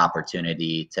bit more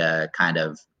opportunity to kind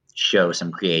of show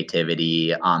some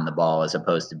creativity on the ball as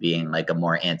opposed to being like a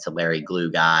more ancillary glue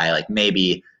guy. Like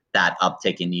maybe that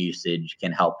uptick in usage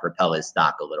can help propel his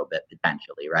stock a little bit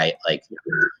potentially, right? Like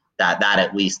that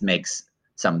at least makes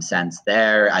some sense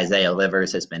there. Isaiah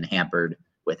Livers has been hampered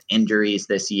with injuries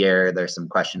this year. There's some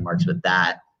question marks with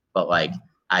that, but like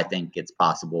I think it's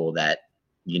possible that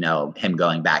him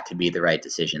going back could be the right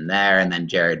decision there. And then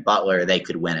Jared Butler, they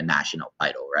could win a national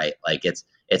title, right? Like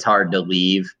it's hard to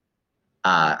leave.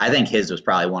 I think his was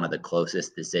probably one of the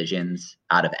closest decisions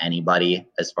out of anybody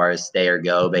as far as stay or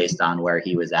go based on where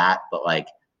he was at, but like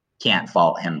can't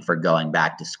fault him for going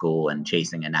back to school and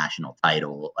chasing a national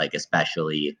title, like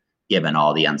especially given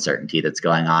all the uncertainty that's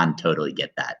going on. Totally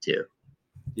get that too.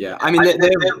 Yeah. I mean,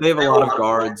 they have a lot of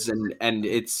guards and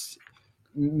it's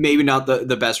maybe not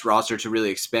the best roster to really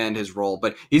expand his role,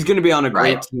 but he's going to be on a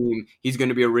great team. He's going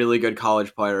to be a really good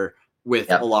college player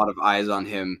with a lot of eyes on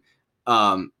him.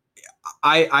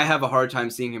 I have a hard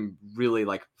time seeing him really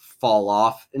like fall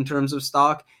off in terms of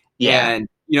stock. Yeah. And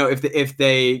if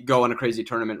they go on a crazy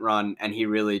tournament run and he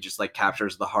really just like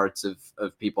captures the hearts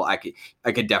of people, I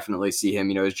could definitely see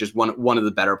him, as just one of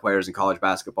the better players in college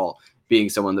basketball, being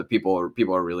someone that people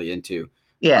are really into.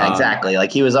 Yeah, exactly.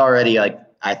 Like he was already like,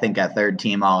 I think a third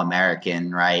team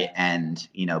All-American, right? And,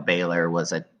 Baylor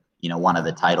was one of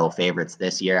the title favorites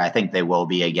this year. I think they will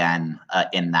be again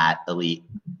in that elite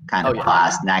kind of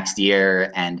class next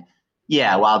year. And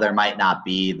yeah, while there might not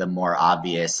be the more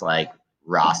obvious like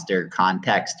roster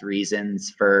context reasons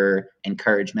for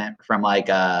encouragement from like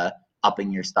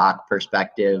upping your stock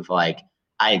perspective, like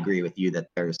I agree with you that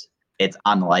it's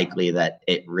unlikely that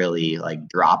it really like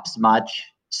drops much.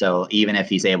 So even if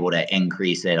he's able to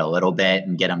increase it a little bit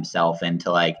and get himself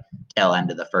into like tail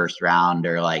end of the first round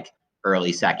or like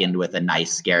early second with a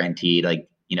nice guaranteed, like,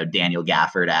 Daniel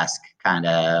Gafford-esque kind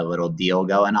of little deal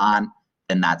going on,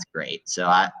 then that's great. So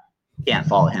I can't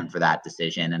fault him for that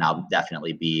decision. And I'll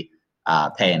definitely be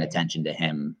paying attention to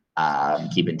him,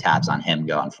 keeping tabs on him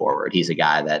going forward. He's a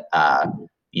guy that,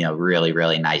 really,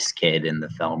 really nice kid in the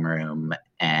film room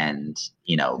and,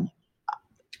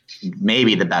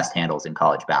 maybe the best handles in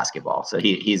college basketball. So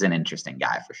he's an interesting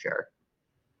guy for sure.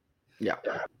 Yeah.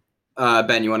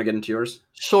 Ben, you want to get into yours?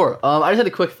 Sure. I just had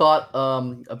a quick thought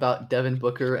about Devin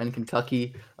Booker and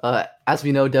Kentucky. As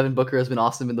we know, Devin Booker has been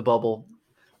awesome in the bubble.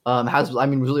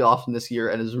 Really awesome this year,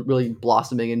 and is really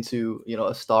blossoming into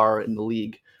a star in the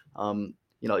league.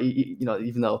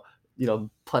 Even though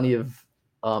plenty of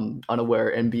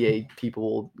unaware NBA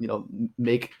people will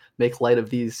make light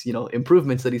of these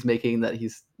improvements that he's making that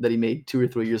he made 2 or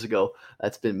 3 years ago.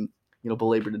 That's been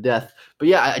belabored to death. But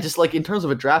yeah, I just like in terms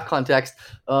of a draft context,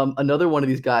 another one of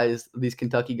these guys, these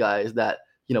Kentucky guys that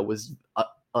was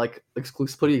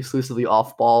pretty exclusively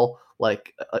off ball,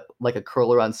 like a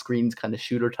curler on screens kind of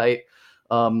shooter type.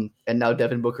 And now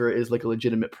Devin Booker is like a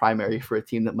legitimate primary for a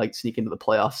team that might sneak into the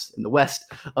playoffs in the West.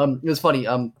 It was funny.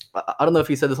 I don't know if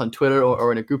he said this on Twitter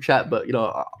or in a group chat, but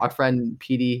our friend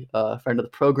PD, friend of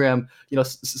the program,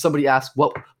 somebody asked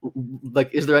what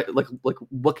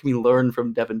can we learn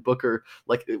from Devin Booker?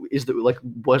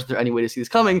 Was there any way to see this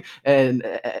coming? And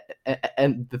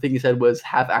the thing he said was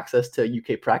have access to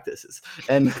UK practices,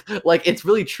 and it's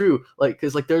really true.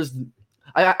 Because there's.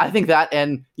 I think that,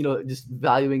 and just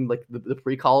valuing the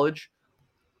pre-college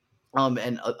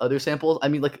and other samples. I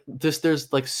mean, there's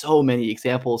so many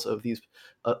examples of these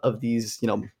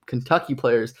Kentucky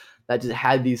players that just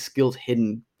had these skills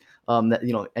hidden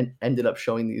that ended up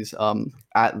showing these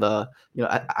at the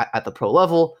pro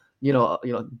level.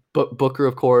 Booker,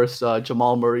 of course,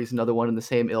 Jamal Murray's another one in the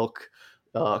same ilk.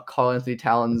 Karl Anthony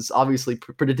Towns, obviously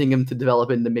predicting him to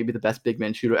develop into maybe the best big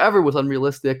man shooter ever was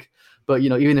unrealistic. But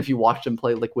even if you watched him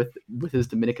play with his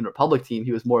Dominican Republic team,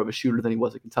 he was more of a shooter than he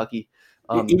was at Kentucky.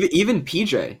 Even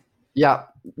PJ. Yeah.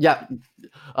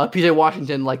 PJ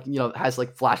Washington has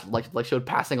flashed showed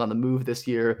passing on the move this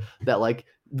year that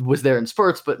was there in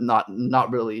spurts, but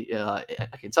not really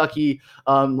at Kentucky.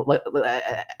 And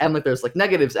there's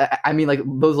negatives. I mean,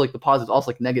 those the positives,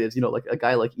 also negatives. A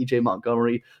guy like EJ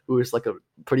Montgomery, who is a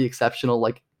pretty exceptional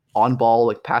on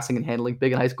ball passing and handling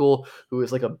big in high school, who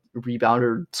is a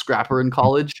rebounder scrapper in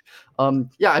college.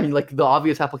 The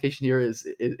obvious application here is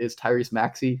Tyrese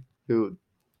Maxey, who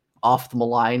off the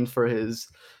malign for his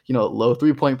low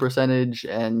 3-point percentage,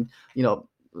 and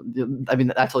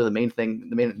that's really the main thing.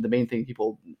 The main thing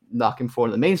people knock him for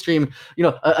in the mainstream.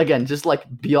 Again, just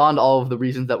beyond all of the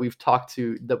reasons that we've talked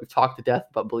to death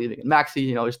about believing in Maxey.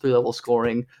 His 3-level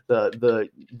scoring, the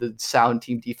sound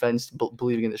team defense,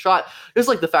 believing in the shot. Just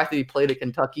the fact that he played at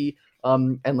Kentucky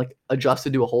and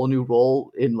adjusted to a whole new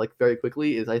role in very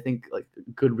quickly is, I think,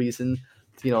 good reason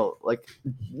to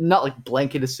not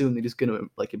blanket assume that he's going to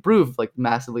improve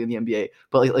massively in the NBA,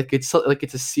 but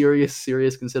it's a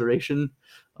serious consideration.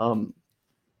 So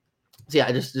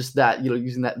yeah, just that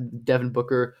using that Devin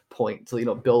Booker point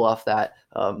to build off that,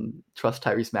 trust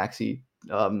Tyrese Maxey.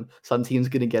 Some team's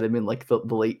going to get him in the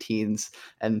late teens,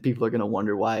 and people are going to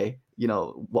wonder why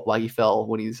why he fell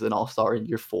when he's an all-star in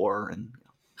year 4. And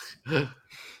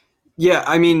yeah,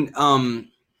 I mean,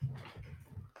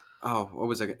 what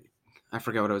was I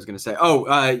forgot what I was going to say.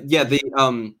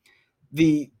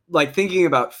 The thinking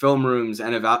about film rooms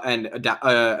and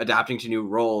adapting to new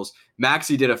roles.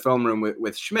 Maxey did a film room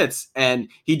with Schmitz, and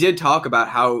he did talk about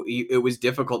how it was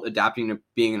difficult adapting to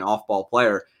being an off-ball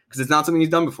player because it's not something he's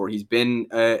done before. He's been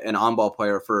an on-ball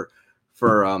player for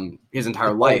his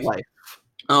entire life.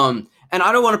 And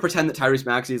I don't want to pretend that Tyrese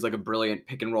Maxey is a brilliant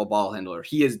pick and roll ball handler.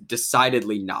 He is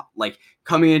decidedly not.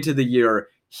 Coming into the year,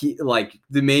 he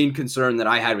the main concern that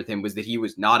I had with him was that he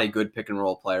was not a good pick and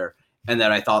roll player, and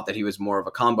that I thought that he was more of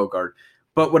a combo guard.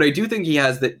 But what I do think he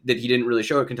has that he didn't really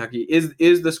show at Kentucky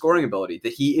is the scoring ability.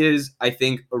 That he is, I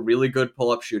think, a really good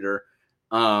pull-up shooter.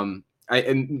 And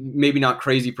maybe not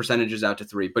crazy percentages out to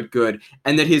 3, but good.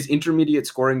 And that his intermediate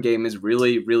scoring game is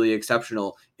really, really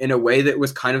exceptional in a way that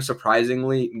was kind of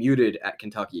surprisingly muted at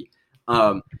Kentucky.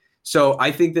 So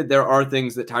I think that there are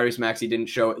things that Tyrese Maxey didn't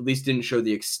show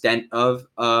the extent of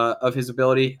his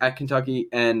ability at Kentucky.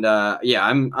 And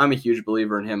I'm a huge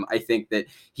believer in him. I think that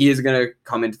he is going to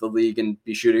come into the league and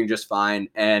be shooting just fine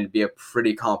and be a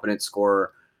pretty competent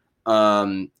scorer.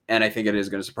 And I think it is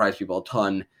going to surprise people a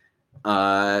ton.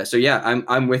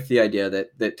 I'm with the idea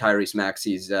that Tyrese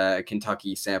Maxey's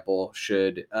Kentucky sample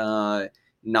should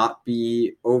not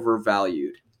be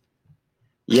overvalued.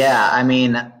 Yeah, I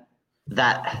mean,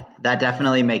 that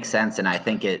definitely makes sense, and I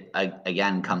think it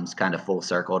again comes kind of full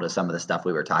circle to some of the stuff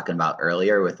we were talking about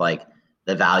earlier with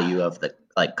the value of the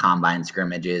combine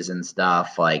scrimmages and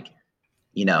stuff.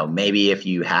 Maybe if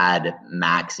you had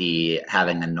Maxey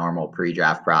having a normal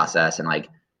pre-draft process and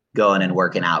going and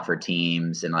working out for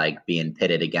teams and being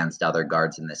pitted against other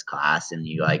guards in this class, and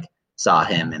you saw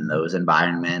him in those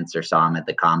environments or saw him at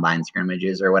the combine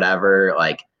scrimmages or whatever,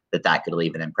 that could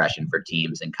leave an impression for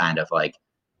teams and kind of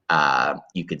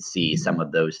you could see some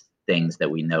of those things that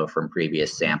we know from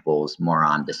previous samples more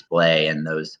on display in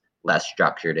those less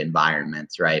structured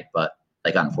environments, right? But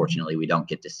like, unfortunately, we don't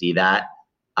get to see that.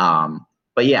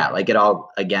 But yeah, like, it all,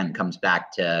 again, comes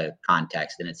back to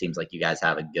context, and it seems like you guys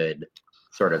have a good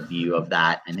sort of view of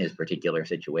that in his particular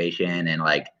situation. And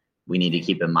like, we need to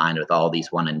keep in mind with all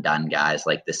these one and done guys,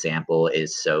 like, the sample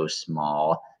is so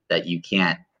small that you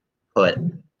can't put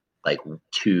like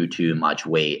too much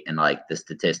weight in like the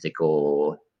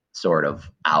statistical sort of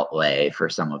outlay for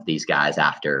some of these guys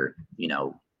after,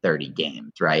 30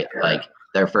 games, right? Yeah. Like,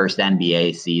 their first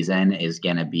NBA season is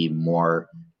going to be more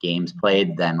games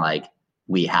played than like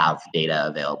we have data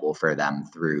available for them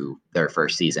through their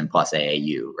first season plus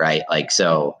AAU, right? Like,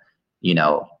 so,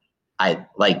 I,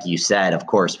 like you said, of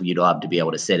course, you'd love to be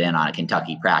able to sit in on a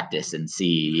Kentucky practice and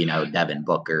see, Devin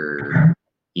Booker,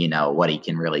 what he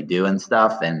can really do and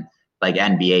stuff. And like,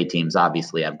 NBA teams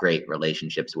obviously have great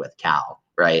relationships with Cal,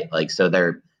 right? Like, so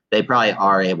they probably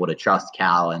are able to trust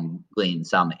Cal and glean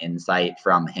some insight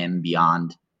from him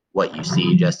beyond what you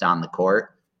see just on the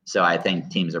court. So I think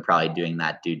teams are probably doing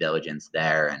that due diligence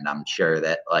there. And I'm sure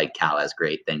that like Cal has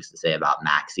great things to say about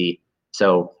Maxey.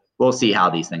 So we'll see how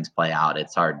these things play out.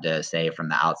 It's hard to say from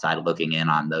the outside looking in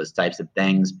on those types of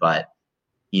things, but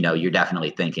you're definitely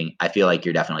thinking, I feel like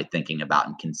you're definitely thinking about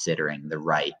and considering the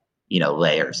right,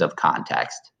 layers of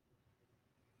context.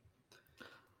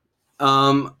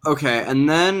 Okay. And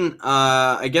then,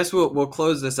 I guess we'll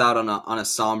close this out on a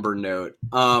somber note.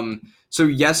 So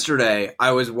yesterday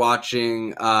I was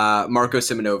watching, Marko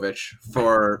Simonovic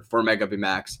for Mega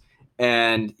Max,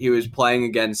 and he was playing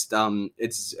against, I think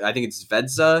it's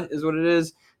Zvezda is what it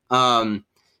is. So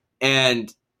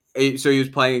he was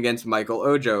playing against Michael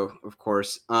Ojo, of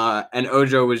course, and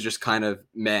Ojo was just kind of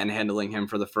manhandling him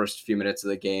for the first few minutes of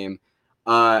the game.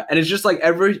 And it's just like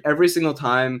every single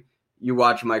time you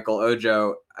watch Michael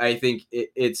Ojo, I think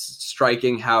it's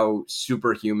striking how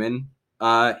superhuman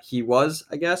he was,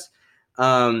 I guess.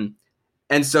 And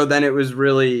so then it was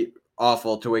really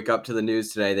awful to wake up to the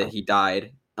news today that he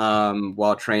died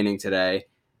while training today.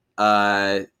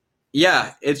 Yeah,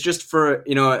 it's just for,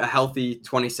 a healthy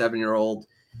 27-year-old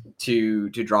to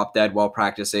drop dead while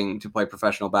practicing to play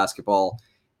professional basketball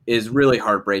is really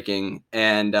heartbreaking.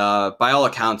 And by all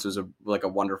accounts, was a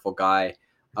wonderful guy.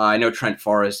 I know Trent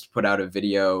Forrest put out a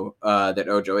video that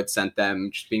Ojo had sent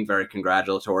them, just being very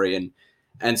congratulatory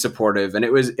and supportive. And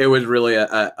it was really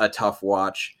a tough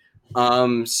watch.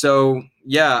 So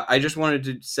yeah, I just wanted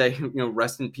to say,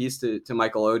 rest in peace to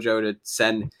Michael Ojo, to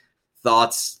send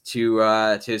thoughts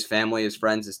to his family, his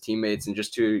friends, his teammates, and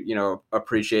just to,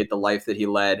 appreciate the life that he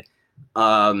led.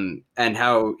 And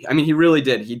how, he really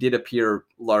did. He did appear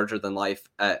larger than life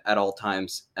at all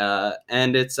times.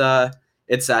 And it's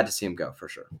sad to see him go, for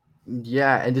sure.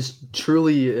 Yeah, and just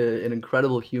truly an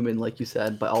incredible human, like you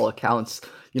said, by all accounts.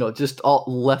 Just all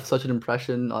left such an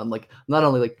impression on like not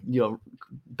only like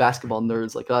basketball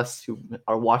nerds like us who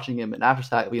are watching him, and after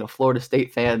that, Florida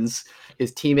State fans,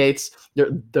 his teammates.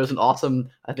 There's an awesome,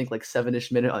 I think, like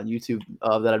 7-ish minute on YouTube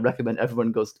that I'd recommend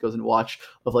everyone goes and watch,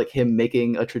 of like him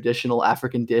making a traditional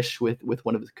African dish with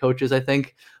one of his coaches, I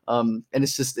think. And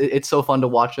it's just it's so fun to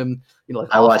watch him.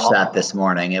 I watched that this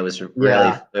morning. It was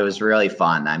really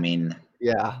fun.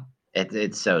 Yeah.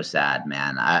 It's so sad,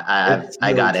 man.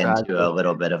 I got into a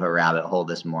little bit of a rabbit hole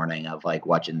this morning of like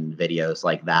watching videos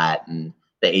like that, and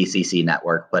the ACC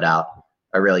network put out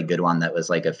a really good one that was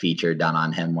like a feature done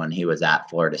on him when he was at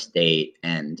Florida State.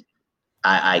 And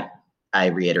I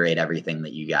reiterate everything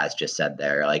that you guys just said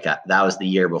there. Like that was the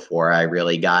year before I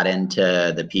really got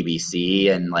into the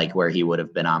PBC and like where he would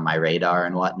have been on my radar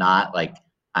and whatnot.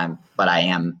 But I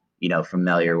am,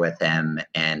 familiar with him,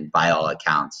 and by all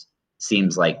accounts,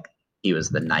 seems like he was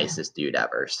the nicest dude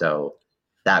ever. So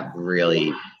that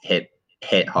really hit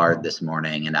hard this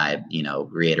morning. And I,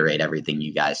 reiterate everything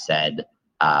you guys said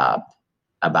about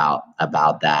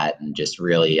that, and just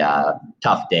really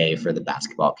tough day for the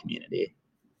basketball community.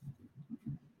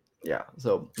 Yeah.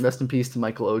 So rest in peace to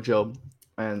Michael Ojo.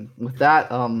 And with that,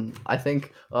 I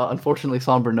think, unfortunately,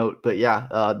 somber note, but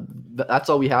yeah, that's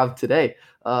all we have today.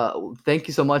 Thank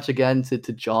you so much again to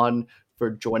John for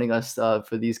joining us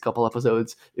for these couple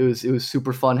episodes. It was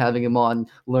super fun having him on,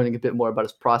 learning a bit more about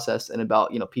his process and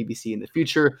about PBC in the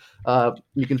future.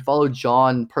 You can follow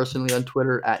John personally on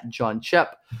Twitter at John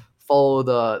Chep. Follow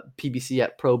the PBC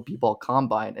at Pro B-Ball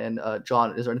Combine. And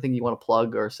John, is there anything you want to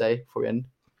plug or say before we end?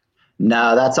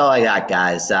 No, that's all I got,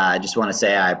 guys. I just want to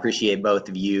say I appreciate both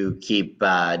of you. Keep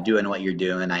doing what you're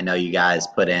doing. I know you guys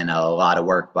put in a lot of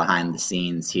work behind the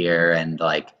scenes here, and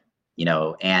out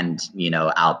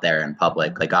there in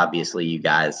public. Like, obviously you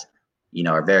guys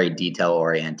are very detail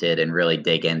oriented and really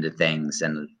dig into things,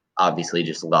 and obviously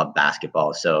just love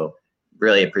basketball. So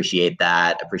really appreciate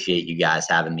that. Appreciate you guys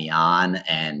having me on,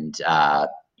 and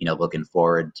looking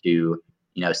forward to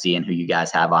seeing who you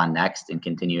guys have on next and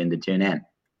continuing to tune in.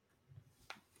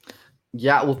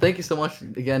 Yeah, well, thank you so much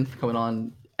again for coming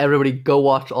on. Everybody, go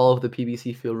watch all of the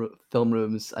PBC film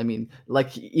rooms. I mean,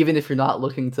 like, even if you're not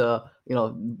looking to,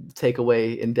 take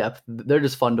away in depth, they're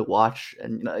just fun to watch.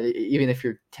 And even if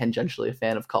you're tangentially a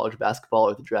fan of college basketball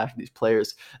or the draft of these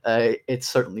players, it's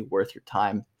certainly worth your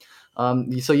time.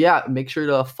 So yeah, make sure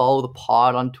to follow the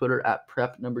pod on Twitter at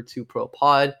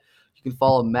prep2propod. You can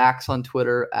follow Max on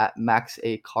Twitter at Max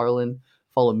A. Carlin.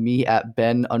 Follow me at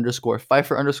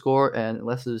Ben_Pfeiffer_. And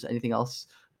unless there's anything else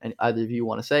either of you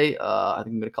want to say, I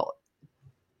think I'm going to call it.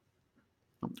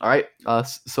 All right.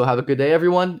 So have a good day,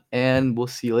 everyone, and we'll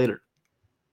see you later.